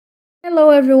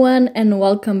Hello everyone and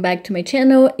welcome back to my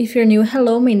channel. If you're new,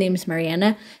 hello, my name is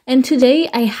Mariana and today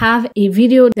I have a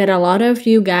video that a lot of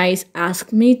you guys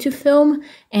asked me to film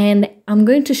and I'm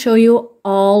going to show you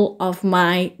all of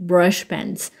my brush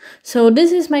pens. So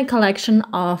this is my collection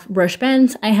of brush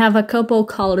pens. I have a couple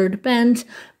colored pens,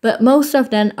 but most of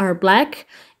them are black,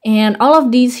 and all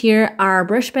of these here are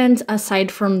brush pens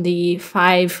aside from the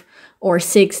 5 or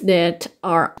 6 that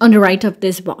are on the right of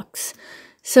this box.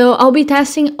 So I'll be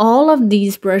testing all of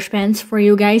these brush pens for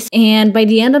you guys, and by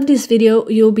the end of this video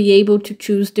you'll be able to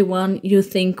choose the one you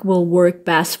think will work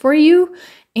best for you.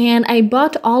 And I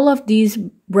bought all of these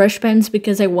brush pens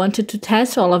because I wanted to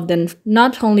test all of them,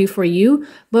 not only for you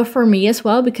but for me as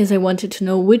well, because I wanted to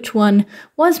know which one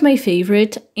was my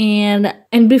favorite. And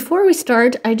before we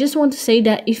start, I just want to say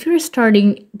that if you're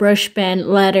starting brush pen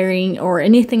lettering or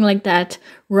anything like that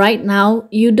right now,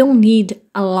 you don't need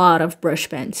a lot of brush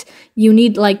pens. You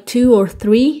need like 2 or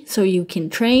 3 so you can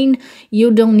train.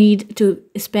 You don't need to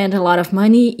spend a lot of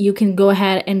money. You can go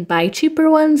ahead and buy cheaper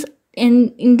ones.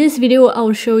 And in this video,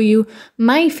 I'll show you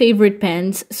my favorite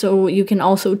pens, so you can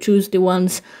also choose the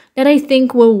ones that I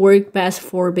think will work best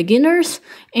for beginners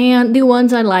and the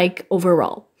ones I like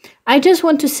overall. I just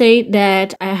want to say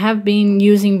that I have been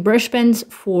using brush pens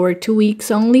for 2 weeks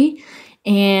only,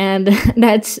 and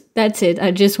that's it.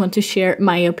 I just want to share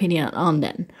my opinion on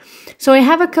them. So I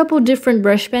have a couple different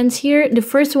brush pens here. The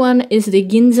first one is the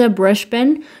Ginza brush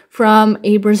pen from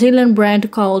a Brazilian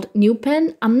brand called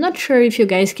Newpen. I'm not sure if you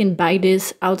guys can buy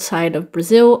this outside of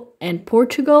Brazil and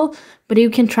Portugal, but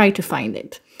you can try to find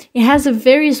it. It has a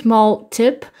very small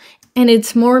tip, and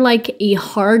it's more like a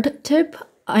hard tip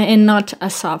and not a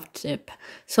soft tip.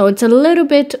 So it's a little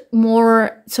bit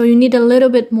more, so you need a little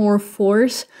bit more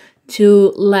force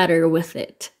to letter with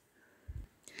it.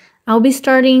 I'll be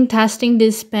starting testing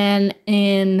this pen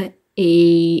in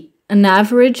an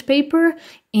average paper,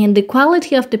 and the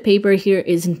quality of the paper here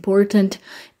is important.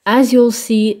 As you'll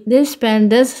see, this pen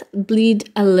does bleed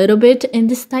a little bit in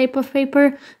this type of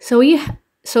paper, so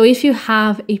if you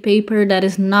have a paper that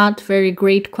is not very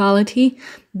great quality,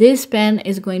 this pen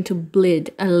is going to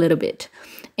bleed a little bit.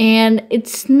 And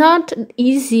it's not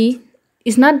easy.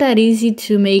 It's not that easy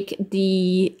to make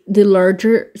the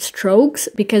larger strokes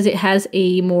because it has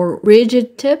a more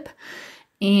rigid tip.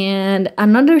 And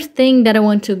another thing that I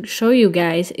want to show you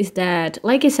guys is that,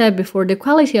 like I said before, the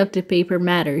quality of the paper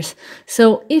matters.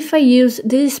 So if I use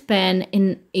this pen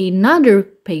in another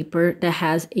paper that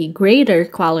has a greater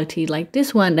quality, like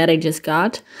this one that I just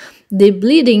got, the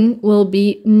bleeding will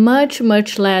be much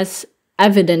less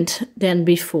evident than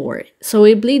before. So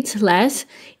it bleeds less,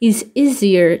 is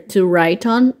easier to write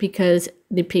on because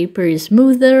the paper is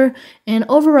smoother, and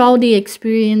overall the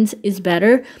experience is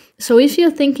better. So if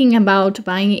you're thinking about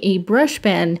buying a brush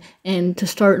pen and to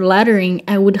start lettering,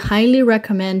 I would highly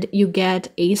recommend you get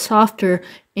a softer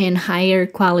and higher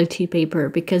quality paper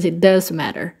because it does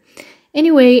matter.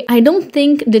 Anyway, I don't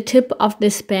think the tip of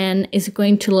this pen is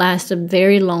going to last a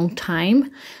very long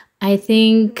time. I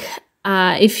think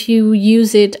if you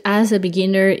use it as a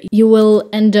beginner, you will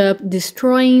end up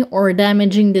destroying or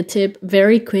damaging the tip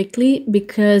very quickly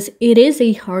because it is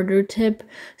a harder tip,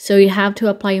 so you have to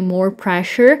apply more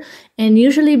pressure, and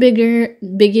usually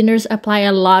beginners apply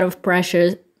a lot of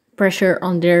pressure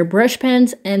on their brush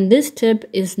pens, and this tip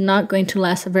is not going to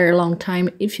last a very long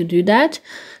time if you do that.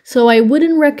 So I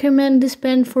wouldn't recommend this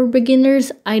pen for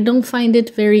beginners. I don't find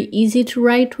it very easy to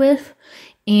write with.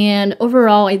 And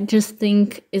overall, I just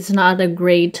think it's not a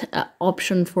great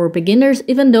option for beginners,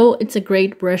 even though it's a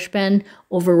great brush pen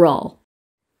overall.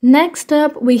 Next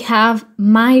up, we have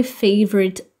my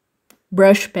favorite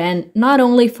brush pen, not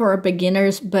only for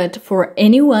beginners, but for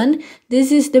anyone.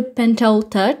 This is the Pentel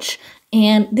Touch,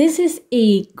 and this is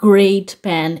a great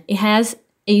pen. It has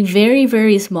a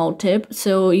very small tip,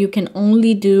 so you can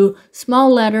only do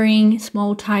small lettering,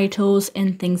 small titles,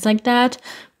 and things like that.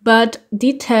 But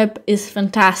the tip is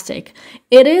fantastic.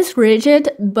 It is rigid,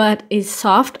 but it's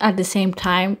soft at the same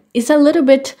time. It's a little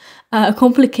bit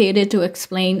complicated to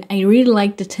explain. I really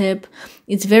like the tip.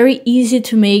 It's very easy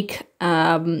to make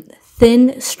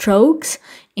thin strokes,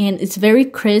 and it's very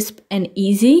crisp and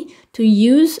easy to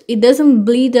use. It doesn't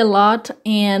bleed a lot,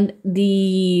 and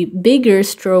the bigger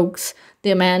strokes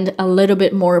demand a little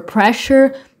bit more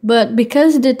pressure. But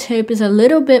because the tip is a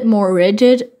little bit more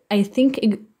rigid, I think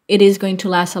it is going to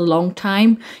last a long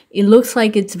time. It looks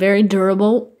like it's very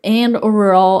durable, and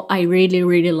overall I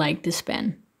really like this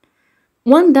pen.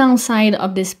 One downside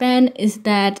of this pen is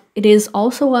that it is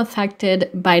also affected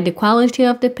by the quality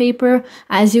of the paper.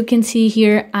 As you can see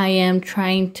here, I am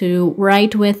trying to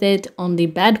write with it on the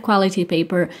bad quality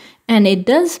paper, and it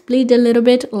does bleed a little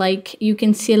bit. Like you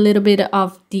can see a little bit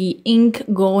of the ink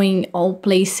going all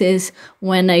places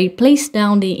when I place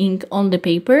down the ink on the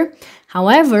paper.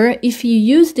 However, if you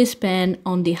use this pen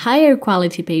on the higher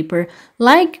quality paper,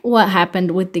 like what happened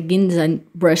with the Ginza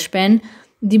brush pen,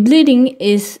 the bleeding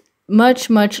is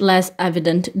much less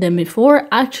evident than before.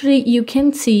 Actually, you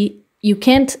can't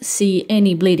see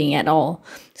any bleeding at all.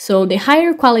 So the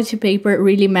higher quality paper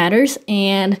really matters,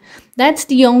 and that's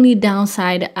the only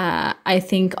downside I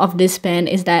think of this pen,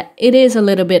 is that it is a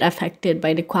little bit affected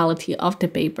by the quality of the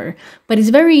paper. But it's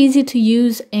very easy to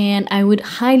use, and I would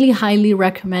highly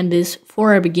recommend this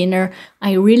for a beginner.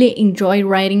 I really enjoy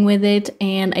writing with it,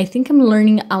 and I think I'm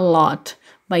learning a lot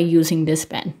by using this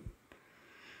pen.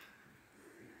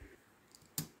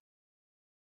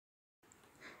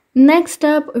 Next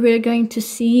up, we're going to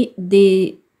see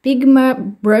the Pigma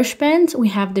brush pens. We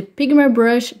have the Pigma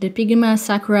Brush, the Pigma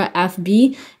Sakura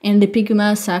FB, and the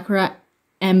Pigma Sakura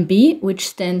MB, which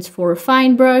stands for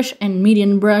fine brush and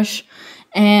medium brush.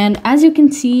 And as you can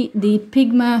see, the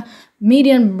Pigma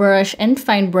medium brush and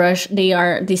fine brush, they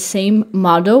are the same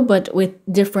model but with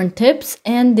different tips,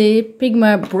 and the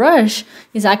Pigma brush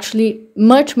is actually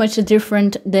much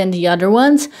different than the other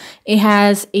ones.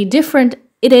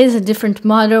 It is a different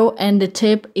model, and the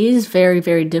tip is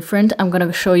very different. I'm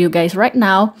gonna show you guys right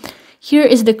now. Here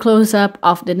is the close-up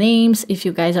of the names if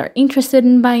you guys are interested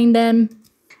in buying them.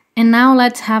 And now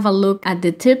let's have a look at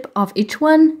the tip of each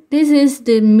one. This is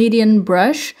the medium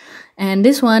brush, and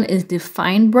this one is the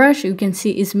fine brush. You can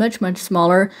see it's much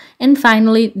smaller. And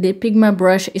finally, the Pigma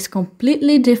brush is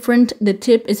completely different. The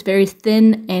tip is very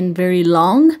thin and very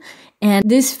long. And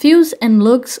this feels and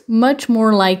looks much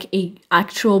more like an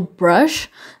actual brush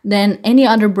than any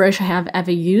other brush I have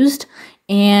ever used.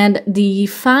 And the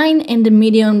fine and the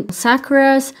medium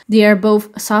Sakuras, they are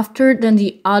both softer than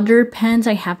the other pens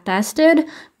I have tested,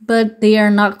 but they are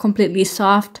not completely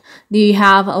soft. They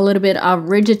have a little bit of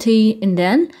rigidity in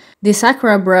them. The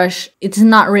Sakura brush, it's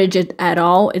not rigid at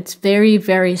all. It's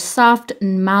very soft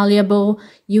and malleable.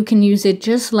 You can use it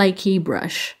just like a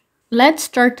brush. Let's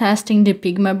start testing the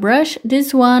Pigma brush.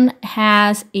 This one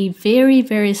has a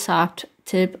very soft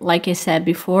tip, like I said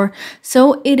before,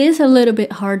 so it is a little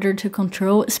bit harder to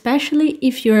control, especially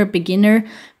if you're a beginner,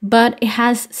 but it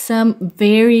has some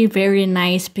very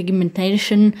nice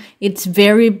pigmentation. It's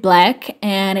very black,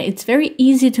 and it's very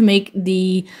easy to make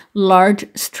the large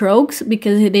strokes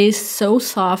because it is so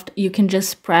soft. You can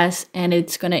just press and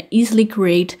it's gonna easily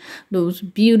create those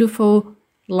beautiful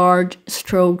large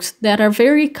strokes that are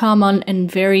very common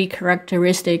and very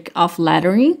characteristic of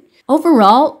lettering.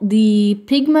 Overall, the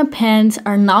Pigma pens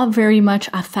are not very much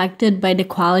affected by the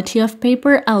quality of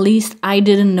paper. At least I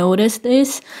didn't notice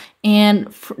this. And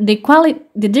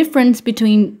the difference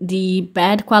between the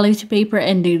bad quality paper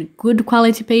and the good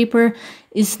quality paper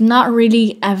is not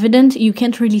really evident. You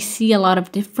can't really see a lot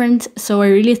of difference. So I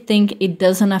really think it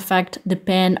doesn't affect the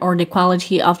pen or the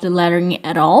quality of the lettering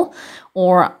at all,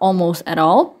 or almost at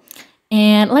all.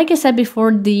 And like I said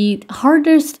before, the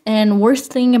hardest and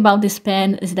worst thing about this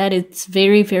pen is that it's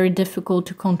very difficult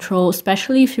to control,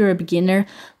 especially if you're a beginner.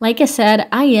 Like I said,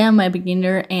 I am a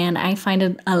beginner and I find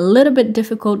it a little bit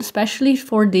difficult, especially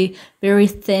for the very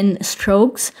thin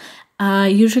strokes.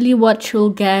 Usually what you'll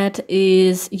get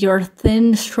is your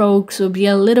thin strokes will be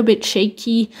a little bit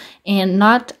shaky and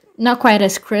not quite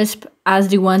as crisp as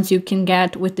the ones you can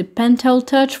get with the Pentel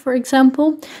Touch, for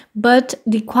example. But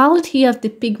the quality of the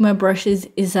Pigma brushes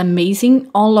is amazing.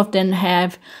 All of them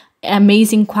have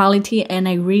amazing quality and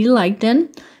I really like them.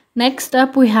 Next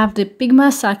up, we have the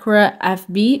Pigma Sakura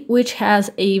FB, which has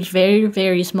a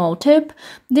very small tip.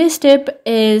 This tip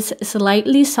is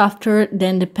slightly softer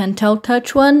than the Pentel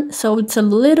Touch one, so it's a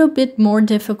little bit more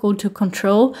difficult to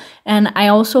control. And I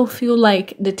also feel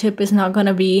like the tip is not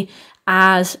gonna be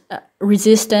as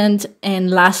resistant and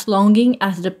last longing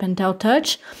as the Pentel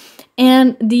Touch.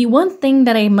 And the one thing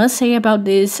that I must say about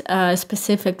this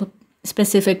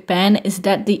specific pen is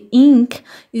that the ink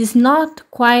is not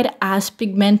quite as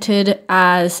pigmented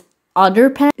as other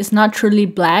pens. It's not truly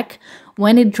black.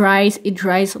 When it dries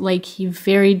like a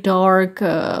very dark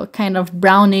kind of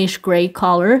brownish gray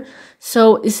color.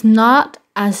 So it's not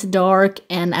as dark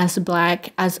and as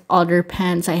black as other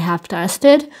pens I have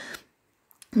tested.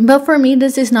 But for me,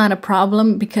 this is not a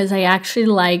problem because I actually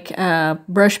like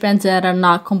brush pens that are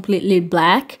not completely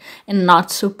black and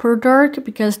not super dark,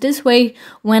 because this way,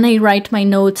 when I write my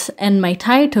notes and my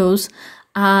titles,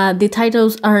 the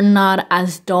titles are not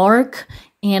as dark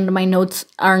and my notes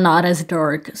are not as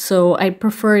dark, so I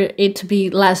prefer it to be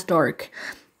less dark.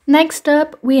 Next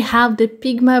up, we have the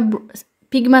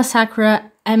Pigma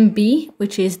Sakura MB,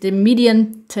 which is the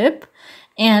medium tip,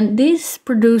 and this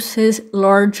produces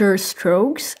larger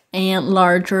strokes and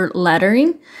larger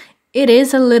lettering. It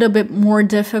is a little bit more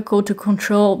difficult to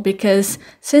control because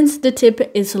since the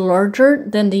tip is larger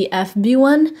than the FB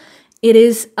one, it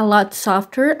is a lot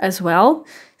softer as well.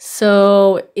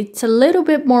 So it's a little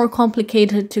bit more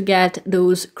complicated to get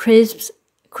those crisp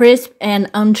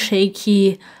and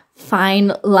unshaky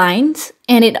fine lines.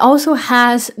 And it also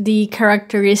has the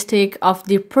characteristic of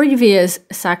the previous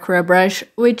Sakura brush,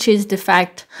 which is the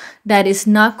fact that it's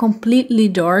not completely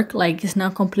dark, like it's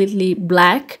not completely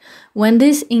black. When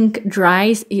this ink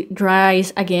dries, it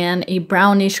dries again a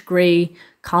brownish gray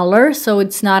color, so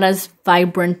it's not as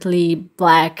vibrantly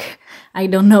black. I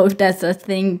don't know if that's a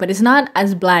thing, but it's not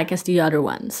as black as the other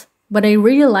ones. But I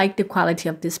really like the quality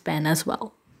of this pen as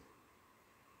well.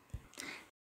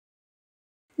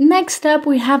 Next up,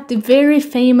 we have the very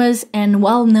famous and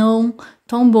well-known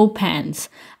Tombow pens.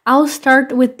 I'll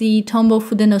start with the Tombow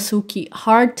Fudenosuke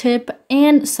hard tip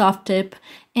and soft tip,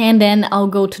 and then I'll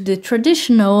go to the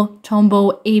traditional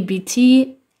Tombow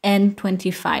ABT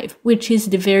N25, which is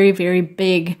the very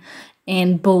big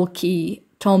and bulky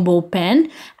Tombow pen.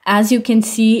 As you can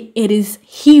see, it is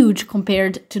huge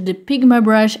compared to the Pigma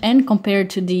brush and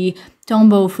compared to the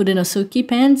Tombow Fudenosuke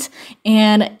pens,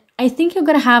 and I think you're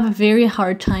gonna have a very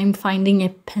hard time finding a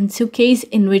pencil case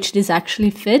in which this actually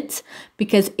fits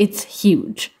because it's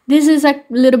huge. This is a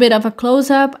little bit of a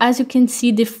close-up. As you can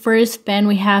see, the first pen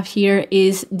we have here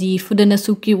is the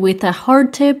Fudenosuke with a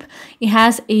hard tip. It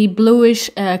has a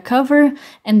bluish cover,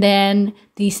 and then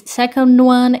the second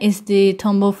one is the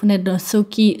Tombow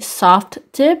Fudenosuke soft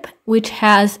tip, which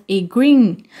has a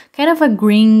green, kind of a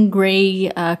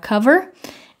green-gray cover.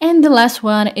 And the last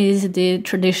one is the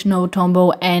traditional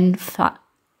Tombow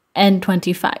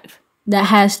N25 that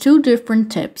has two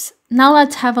different tips. Now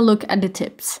let's have a look at the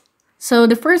tips. So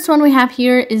the first one we have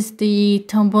here is the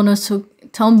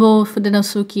Tombow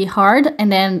Fudenosuke hard,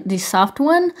 and then the soft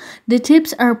one. The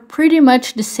tips are pretty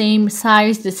much the same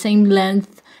size, the same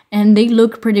length, and they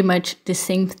look pretty much the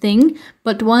same thing,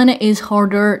 but one is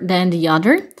harder than the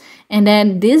other. And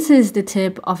then this is the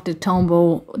tip of the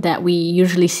Tombow that we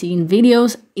usually see in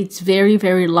videos. It's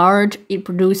very large. It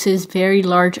produces very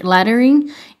large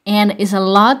lettering and is a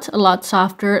lot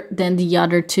softer than the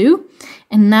other two.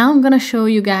 And now I'm gonna show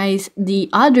you guys the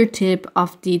other tip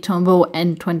of the Tombow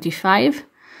N25,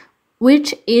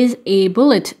 which is a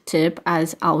bullet tip,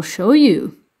 as I'll show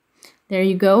you. There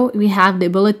you go. We have the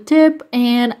bullet tip,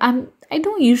 and I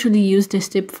don't usually use this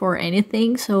tip for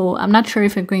anything, so I'm not sure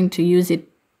if I'm going to use it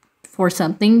for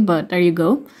something, but there you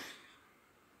go.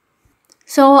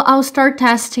 So I'll start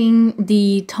testing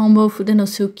the Tombow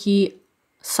Fudenosuke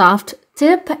soft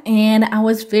tip, and I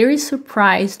was very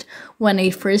surprised when I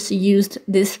first used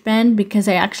this pen because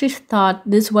I actually thought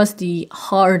this was the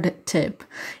hard tip.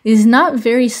 It's not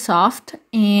very soft,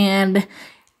 and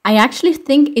I actually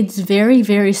think it's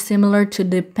very similar to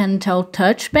the Pentel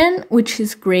Touch pen, which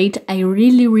is great. I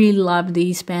really love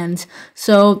these pens.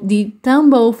 So the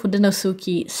Tombow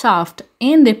Fudenosuke Soft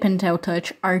and the Pentel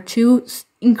Touch are two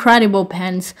incredible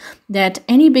pens that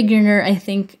any beginner, I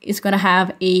think, is gonna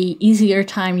have a easier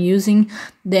time using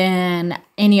than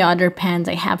any other pens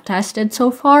I have tested so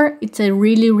far. It's a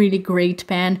really great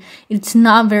pen. It's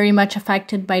not very much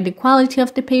affected by the quality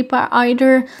of the paper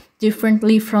either,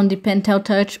 differently from the Pentel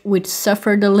Touch, which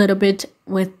suffered a little bit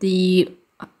with the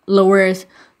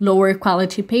lower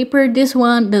quality paper. This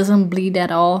one doesn't bleed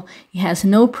at all. It has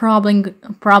no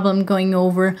problem going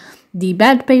over the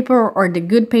bad paper or the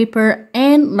good paper,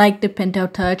 and like the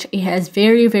Pentel Touch, it has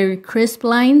very crisp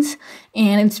lines,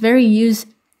 and it's very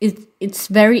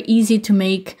easy to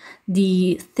make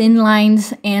the thin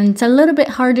lines, and it's a little bit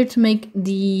harder to make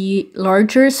the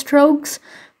larger strokes,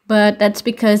 but that's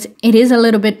because it is a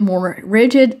little bit more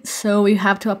rigid, so you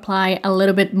have to apply a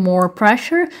little bit more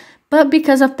pressure. But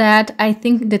because of that, I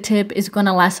think the tip is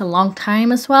gonna last a long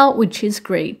time as well, which is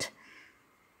great.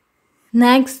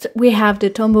 Next, we have the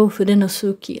Tombow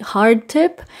Fudenosuke hard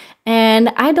tip, and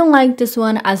I don't like this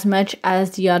one as much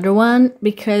as the other one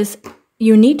because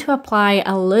you need to apply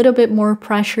a little bit more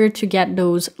pressure to get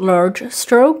those large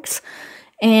strokes.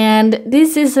 And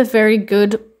this is a very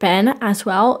good pen as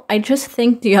well. I just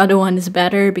think the other one is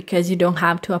better because you don't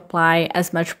have to apply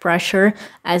as much pressure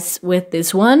as with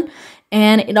this one.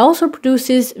 And it also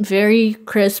produces very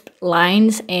crisp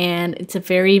lines, and it's a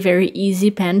very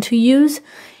easy pen to use.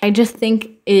 I just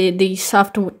think the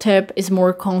soft tip is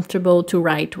more comfortable to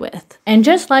write with. And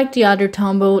just like the other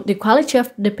Tombow, the quality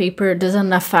of the paper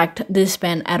doesn't affect this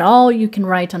pen at all. You can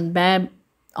write on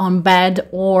bad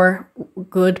or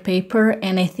good paper,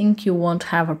 and I think you won't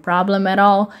have a problem at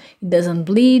all. It doesn't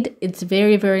bleed. It's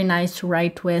very nice to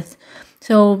write with.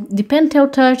 So the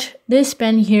Pentel Touch, this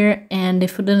pen here, and the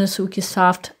Fudenosuke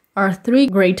Soft are 3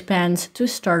 great pens to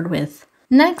start with.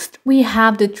 Next, we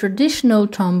have the traditional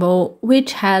Tombow,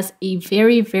 which has a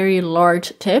very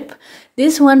large tip.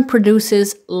 This one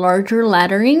produces larger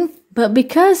lettering, but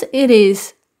because it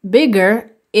is bigger,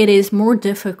 it is more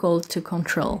difficult to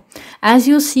control. As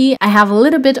you'll see, I have a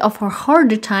little bit of a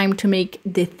harder time to make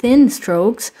the thin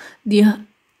strokes.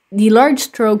 The large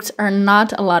strokes are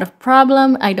not a lot of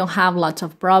problem. I don't have lots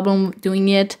of problem doing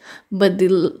it, but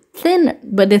the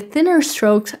thinner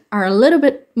strokes are a little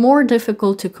bit more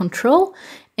difficult to control,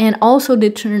 and also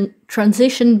the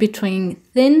transition between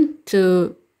thin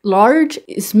to large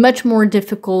is much more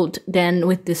difficult than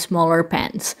with the smaller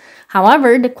pens.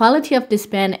 However, the quality of this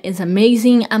pen is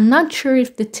amazing. I'm not sure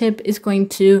if the tip is going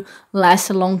to last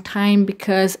a long time,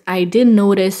 because I did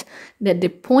notice that the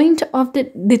point of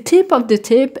the tip of the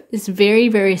tip is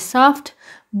very soft,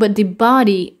 but the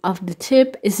body of the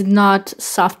tip is not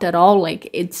soft at all. Like,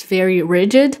 it's very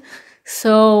rigid.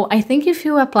 So I think if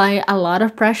you apply a lot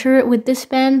of pressure with this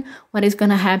pen, what is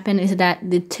going to happen is that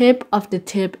the tip of the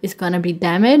tip is going to be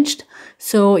damaged.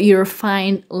 So your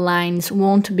fine lines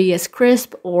won't be as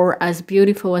crisp or as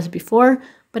beautiful as before.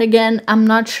 But again, I'm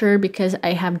not sure, because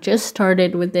I have just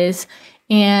started with this.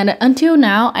 And until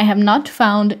now, I have not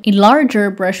found a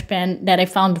larger brush pen that I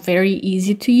found very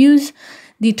easy to use.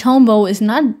 The Tombow is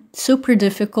not super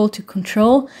difficult to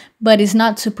control, but it's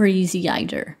not super easy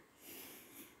either.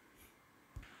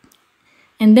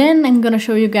 And then I'm gonna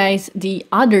show you guys the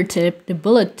other tip, the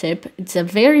bullet tip. It's a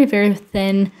very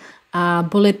thin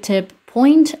bullet tip.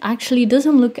 Point actually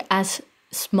doesn't look as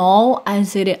small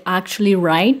as it actually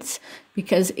writes,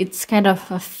 because it's kind of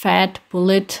a fat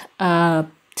bullet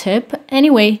tip.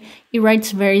 Anyway, it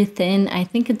writes very thin. I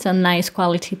think it's a nice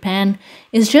quality pen.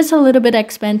 It's just a little bit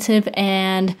expensive,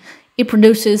 and it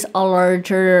produces a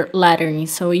larger lettering.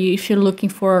 So if you're looking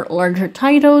for larger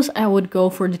titles, I would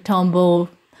go for the Tombow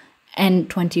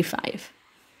N25.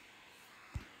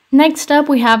 Next up,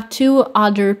 we have 2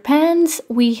 other pens.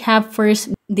 We have first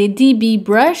the DB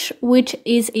Brush, which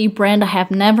is a brand I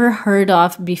have never heard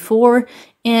of before,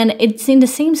 and it's in the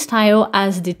same style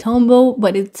as the Tombow,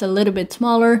 but it's a little bit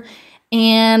smaller,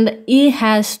 and it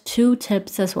has 2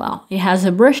 tips as well. It has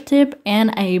a brush tip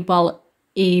and a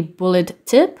bullet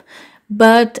tip,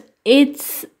 but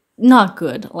it's not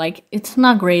good. Like, it's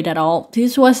not great at all.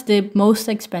 This was the most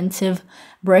expensive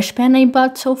brush pen I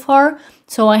bought so far,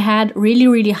 so I had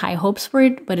really high hopes for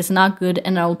it, but it's not good,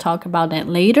 and I'll talk about that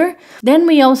later. Then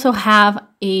we also have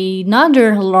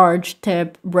another large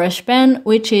tip brush pen,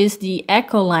 which is the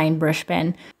Ecoline brush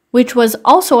pen, which was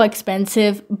also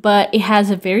expensive, but it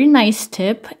has a very nice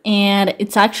tip, and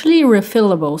it's actually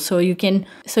refillable, so you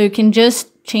can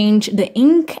just change the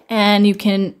ink, and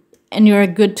you're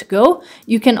good to go.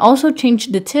 You can also change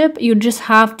the tip. You just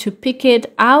have to pick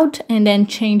it out and then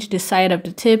change the side of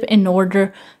the tip in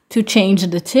order to change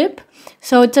the tip.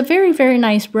 So it's a very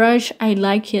nice brush. I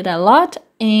like it a lot.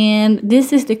 And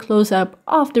this is the close-up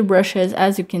of the brushes.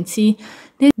 As you can see,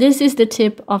 this is the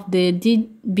tip of the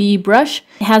DB brush.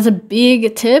 It has a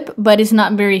big tip, but it's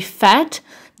not very fat.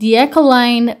 The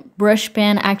Ecoline brush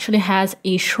pen actually has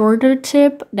a shorter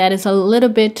tip that is a little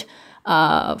bit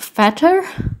fatter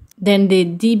than the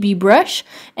DB brush,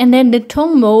 and then the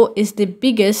Tombow is the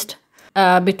biggest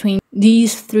between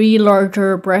these 3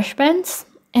 larger brush pens,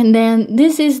 and then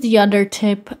this is the other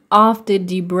tip of the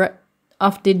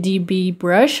DB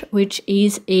brush, which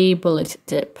is a bullet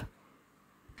tip.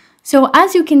 So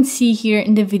as you can see here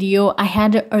in the video, I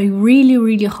had a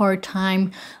really hard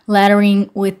time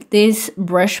lettering with this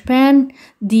brush pen.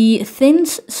 The thin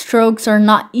strokes are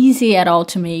not easy at all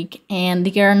to make, and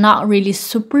they are not really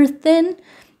super thin.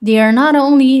 They are not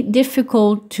only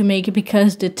difficult to make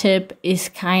because the tip is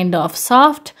kind of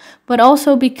soft, but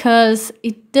also because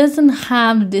it doesn't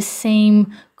have the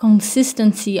same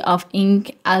consistency of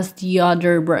ink as the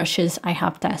other brushes I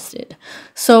have tested.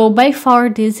 So by far,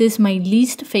 this is my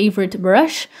least favorite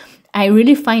brush. I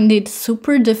really find it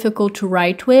super difficult to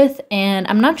write with, and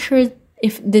I'm not sure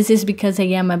if this is because I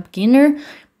am a beginner,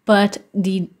 but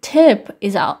the tip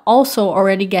is also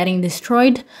already getting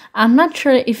destroyed. I'm not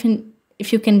sure if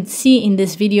you can see in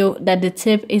this video that the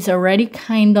tip is already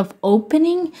kind of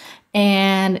opening,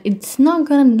 and it's not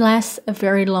gonna last a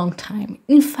very long time.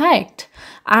 In fact,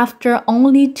 after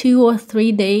only 2 or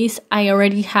 3 days, I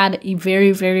already had a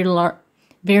very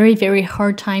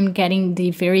hard time getting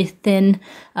the very thin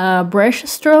brush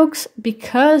strokes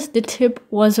because the tip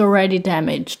was already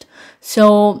damaged.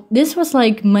 So this was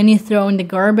like money thrown in the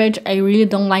garbage. I really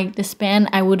don't like this pen.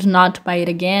 I would not buy it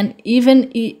again.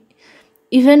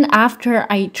 Even after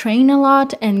I train a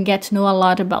lot and get to know a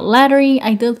lot about lettering,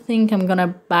 I don't think I'm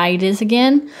gonna buy this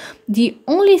again. The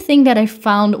only thing that I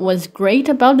found was great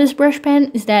about this brush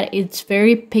pen is that it's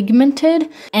very pigmented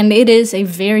and it is a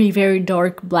very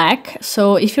dark black.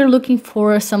 So if you're looking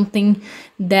for something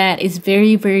that is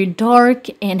very dark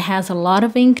and has a lot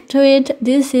of ink to it,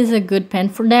 this is a good pen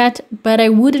for that, but I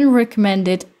wouldn't recommend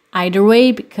it either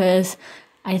way because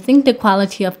I think the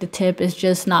quality of the tip is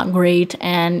just not great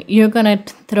and you're gonna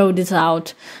throw this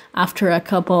out after a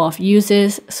couple of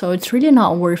uses, so it's really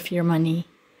not worth your money.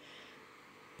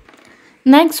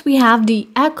 Next, we have the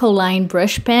Ecoline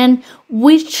brush pen,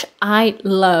 which I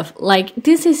love. Like,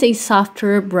 this is a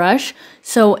softer brush,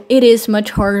 so it is much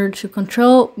harder to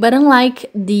control, but unlike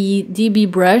the DB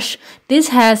brush, this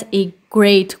has a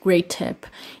great tip.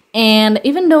 And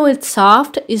even though it's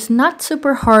soft, it's not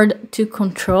super hard to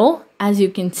control. As you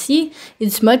can see,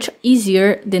 it's much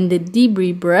easier than the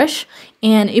DB brush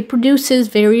and it produces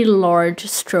very large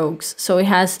strokes. So it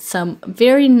has some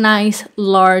very nice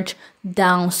large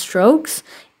down strokes,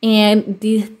 and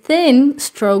the thin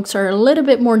strokes are a little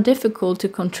bit more difficult to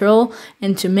control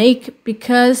and to make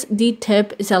because the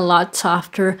tip is a lot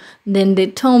softer than the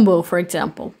Tombow, for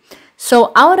example.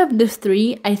 So out of the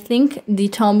three, I think the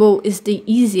Tombow is the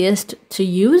easiest to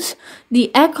use. The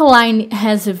Ecoline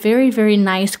has a very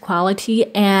nice quality,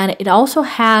 and it also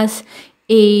has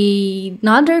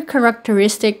another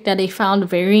characteristic that I found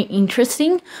very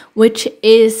interesting, which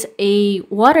is a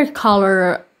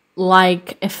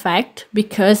watercolor-like effect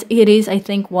because it is, I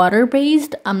think,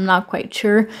 water-based. I'm not quite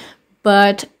sure,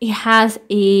 but it has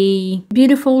a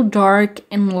beautiful dark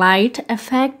and light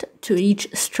effect to each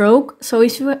stroke. So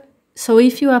if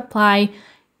you apply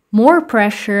more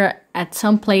pressure at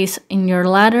some place in your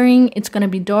lettering, it's going to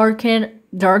be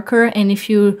darker, and if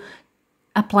you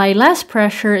apply less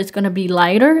pressure, it's going to be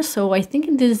lighter. So I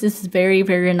think this is very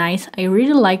nice. I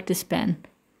really like this pen.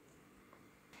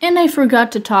 And I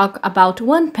forgot to talk about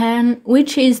one pen,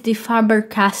 which is the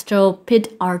Faber-Castell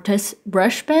Pit Artist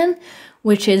brush pen,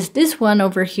 which is this one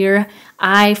over here.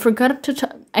 I forgot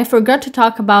to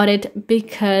talk about it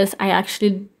because I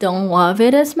actually don't love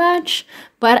it as much,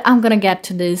 but I'm gonna get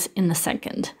to this in a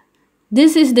second.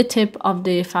 This is the tip of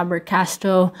the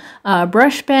Faber-Castell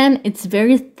brush pen. It's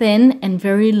very thin and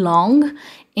very long,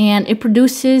 and it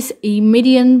produces a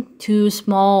medium to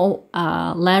small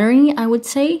lettering, I would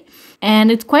say. And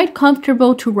it's quite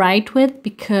comfortable to write with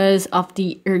because of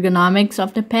the ergonomics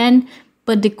of the pen,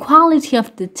 but the quality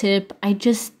of the tip, I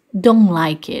just don't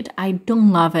like it. I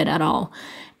don't love it at all.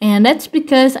 And that's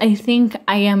because I think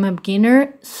I am a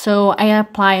beginner, so I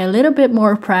apply a little bit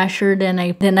more pressure than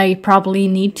I probably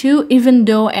need to, even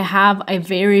though I have a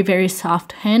very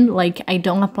soft hand. Like, I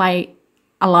don't apply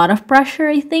a lot of pressure,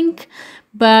 I think.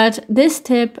 But this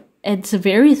tip, it's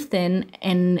very thin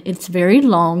and it's very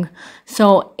long,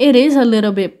 so it is a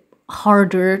little bit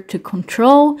harder to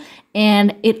control,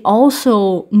 and it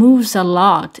also moves a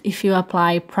lot if you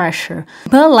apply pressure.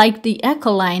 But like the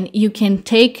Ecoline, you can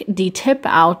take the tip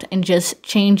out and just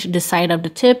change the side of the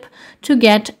tip to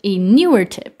get a newer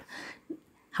tip.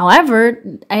 However,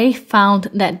 I found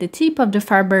that the tip of the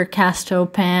Faber-Castell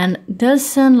pen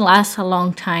doesn't last a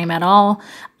long time at all.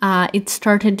 It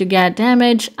started to get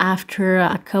damaged after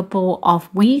a couple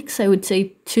of weeks, I would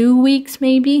say 2 weeks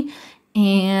maybe,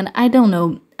 and I don't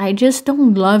know, I just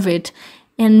don't love it.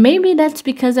 And maybe that's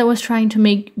because I was trying to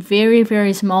make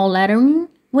very small lettering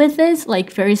with this,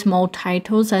 like very small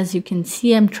titles, as you can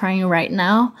see I'm trying right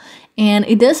now. And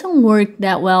it doesn't work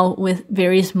that well with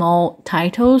very small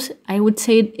titles. I would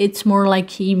say it's more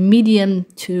like a medium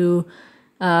to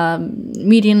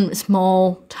medium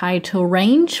small title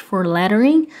range for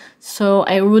lettering. So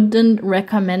I wouldn't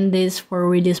recommend this for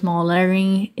really small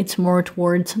lettering. It's more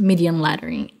towards medium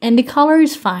lettering. And the color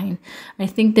is fine. I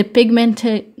think the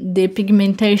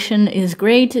pigmentation is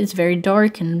great. It's very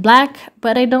dark and black,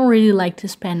 but I don't really like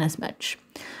this pen as much.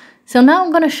 So now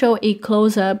I'm gonna show a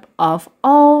close-up of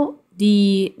all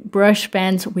the brush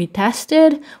pens we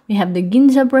tested. We have the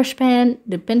Ginza brush pen,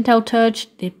 the Pentel Touch,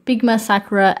 the Pigma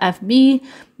Sakura FB,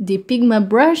 the Pigma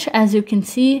Brush, as you can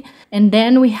see, and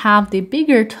then we have the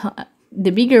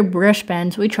bigger brush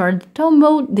pens, which are the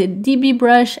Tombow, the DB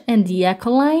brush, and the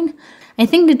Ecoline. I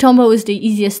think the Tombow is the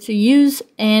easiest to use,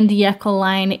 and the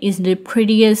Ecoline is the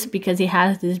prettiest because it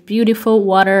has this beautiful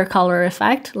watercolor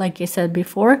effect, like I said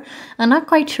before. I'm not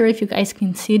quite sure if you guys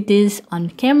can see this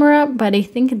on camera, but I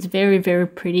think it's very, very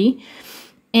pretty.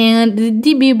 And the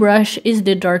DB brush is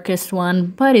the darkest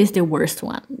one, but is the worst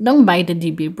one. Don't buy the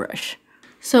DB brush.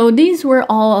 So these were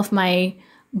all of my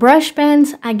brush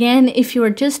pens. Again, if you are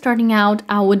just starting out,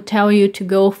 I would tell you to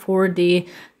go for the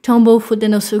Tombow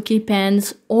Fudenosuke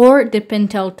pens or the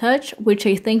Pentel Touch, which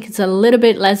I think is a little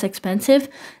bit less expensive.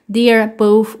 They are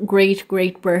both great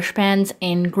brush pens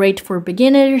and great for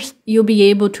beginners. You'll be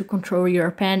able to control your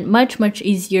pen much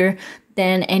easier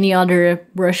than any other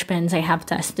brush pens I have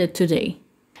tested today.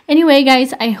 Anyway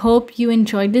guys, I hope you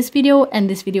enjoyed this video and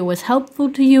this video was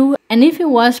helpful to you. And if it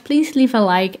was, please leave a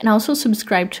like and also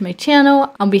subscribe to my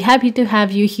channel. I'll be happy to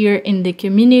have you here in the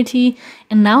community.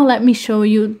 And now let me show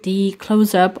you the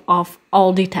close-up of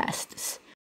all the tests.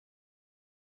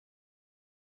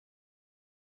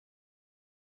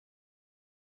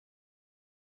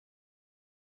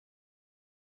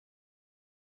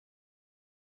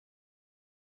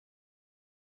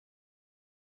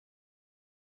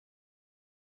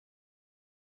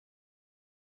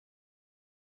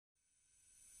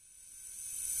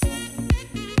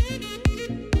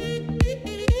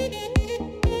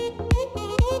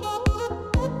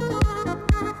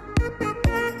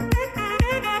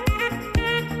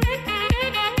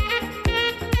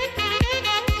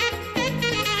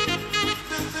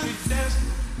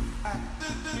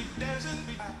 Dancing,